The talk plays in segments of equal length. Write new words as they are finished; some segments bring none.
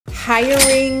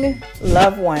Hiring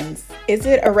loved ones. Is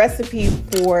it a recipe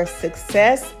for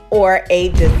success or a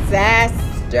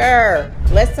disaster?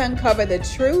 Let's uncover the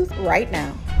truth right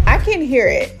now. I can hear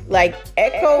it like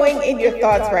echoing in your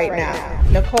thoughts right now.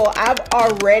 Nicole, I've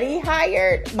already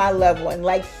hired my loved one.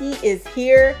 Like, he is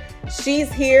here, she's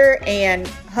here, and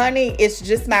honey, it's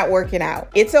just not working out.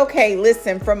 It's okay.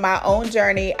 Listen, from my own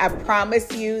journey, I promise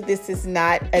you this is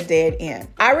not a dead end.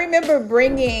 I remember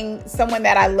bringing someone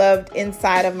that I loved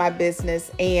inside of my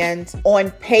business, and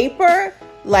on paper,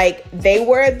 like, they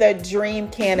were the dream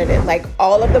candidate. Like,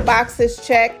 all of the boxes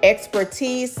check,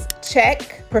 expertise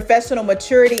check, professional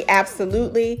maturity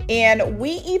absolutely, and we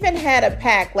even had a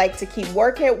pact, like, to keep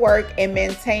work at work and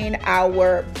maintain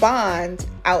our bond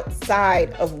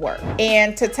outside of work.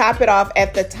 And to top it off,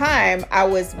 at the time I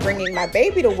was bringing my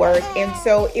baby to work, and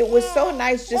so it was so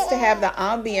nice just to have the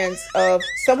ambience of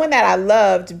someone that I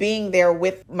loved being there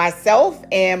with myself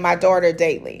and my daughter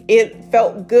daily. It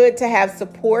felt good to have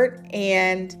support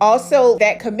and also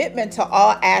that commitment to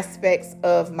all aspects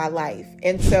of my life.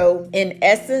 And so in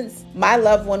essence, my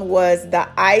loved one was the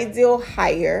ideal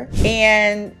hire,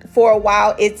 and for a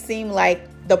while it seemed like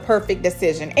the perfect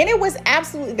decision. And it was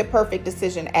absolutely the perfect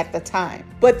decision at the time.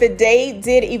 But the day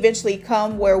did eventually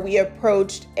come where we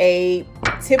approached a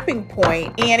tipping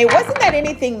point, and it wasn't that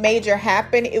anything major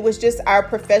happened. It was just our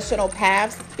professional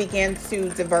paths began to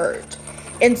diverge.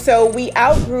 And so we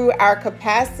outgrew our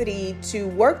capacity to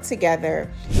work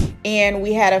together, and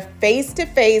we had a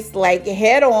face-to-face, like,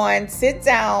 head on, sit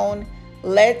down,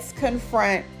 let's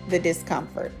confront the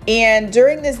discomfort. And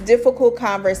during this difficult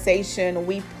conversation,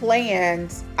 we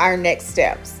planned our next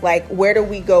steps. Like, where do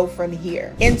we go from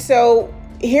here? And so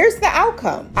here's the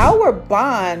outcome. Our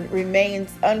bond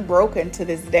remains unbroken to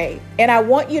this day. And I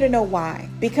want you to know why.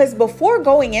 Because before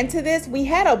going into this, we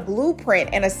had a blueprint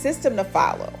and a system to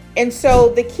follow. And so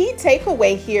the key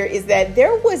takeaway here is that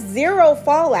there was zero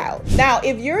fallout. Now,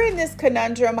 if you're in this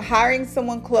conundrum, hiring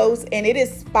someone close, and it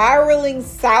is spiraling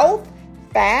south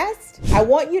fast, I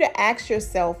want you to ask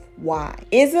yourself why.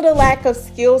 Is it a lack of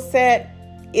skill set?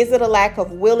 Is it a lack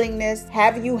of willingness?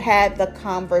 Have you had the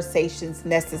conversations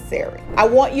necessary? I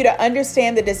want you to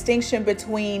understand the distinction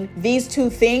between these two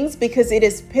things because it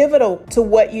is pivotal to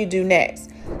what you do next.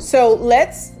 So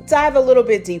let's dive a little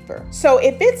bit deeper. So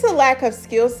if it's a lack of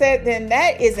skill set, then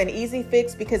that is an easy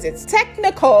fix because it's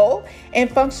technical and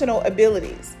functional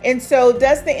abilities. And so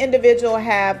does the individual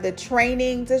have the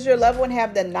training? Does your loved one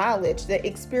have the knowledge, the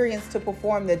experience to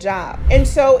perform the job? And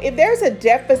so if there's a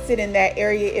deficit in that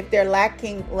area, if they're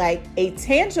lacking like a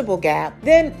tangible gap,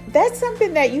 then that's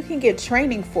something that you can get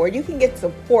training for. You can get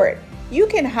support. You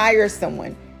can hire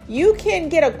someone. You can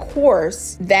get a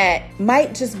course that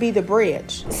might just be the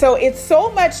bridge. So it's so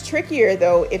much trickier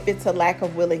though if it's a lack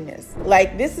of willingness.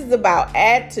 Like, this is about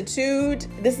attitude.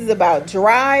 This is about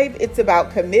drive. It's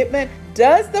about commitment.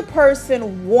 Does the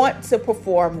person want to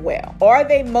perform well? Are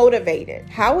they motivated?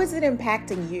 How is it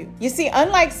impacting you? You see,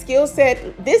 unlike skill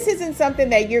set, this isn't something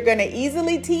that you're going to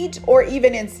easily teach or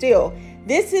even instill.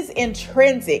 This is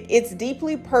intrinsic. It's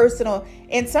deeply personal.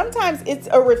 And sometimes it's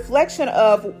a reflection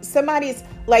of somebody's,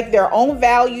 like, their own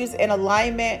values and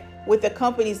alignment with the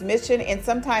company's mission. And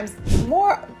sometimes,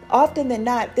 more often than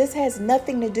not, this has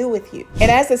nothing to do with you. And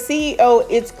as a CEO,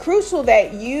 it's crucial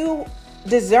that you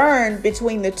discern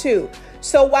between the two.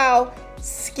 So while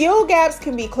skill gaps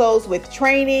can be closed with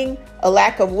training, a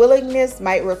lack of willingness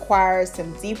might require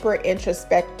some deeper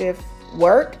introspective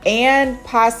work and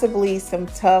possibly some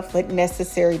tough but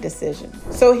necessary decisions.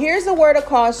 So here's a word of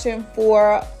caution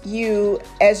for you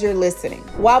as you're listening.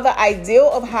 While the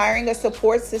ideal of hiring a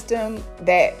support system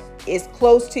that is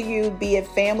close to you, be it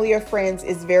family or friends,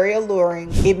 is very alluring,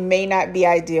 it may not be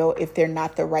ideal if they're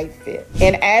not the right fit.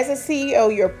 And as a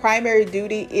CEO, your primary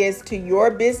duty is to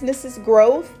your business's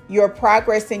growth, your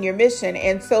progress, and your mission.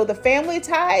 And so the family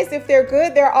ties, if they're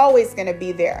good, they're always going to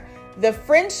be there. The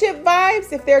friendship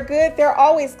vibes, if they're good, they're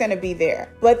always going to be there.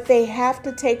 But they have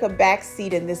to take a back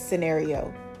seat in this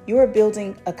scenario. You are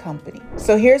building a company.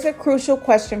 So here's a crucial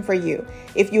question for you.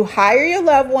 If you hire your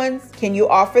loved ones, can you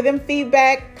offer them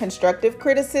feedback, constructive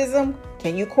criticism?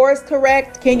 Can you course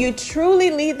correct? Can you truly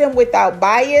lead them without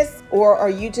bias? Or are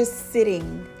you just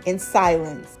sitting in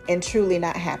silence and truly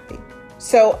not happy?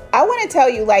 So I want to tell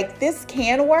you, like, this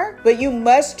can work, but you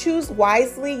must choose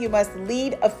wisely. You must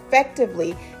lead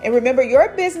effectively. And remember, your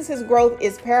business's growth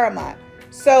is paramount.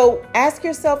 So ask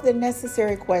yourself the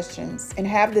necessary questions and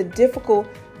have the difficult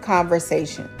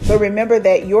conversation. But remember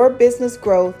that your business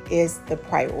growth is the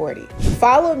priority.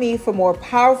 Follow me for more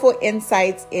powerful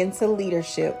insights into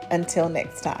leadership. Until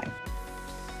next time.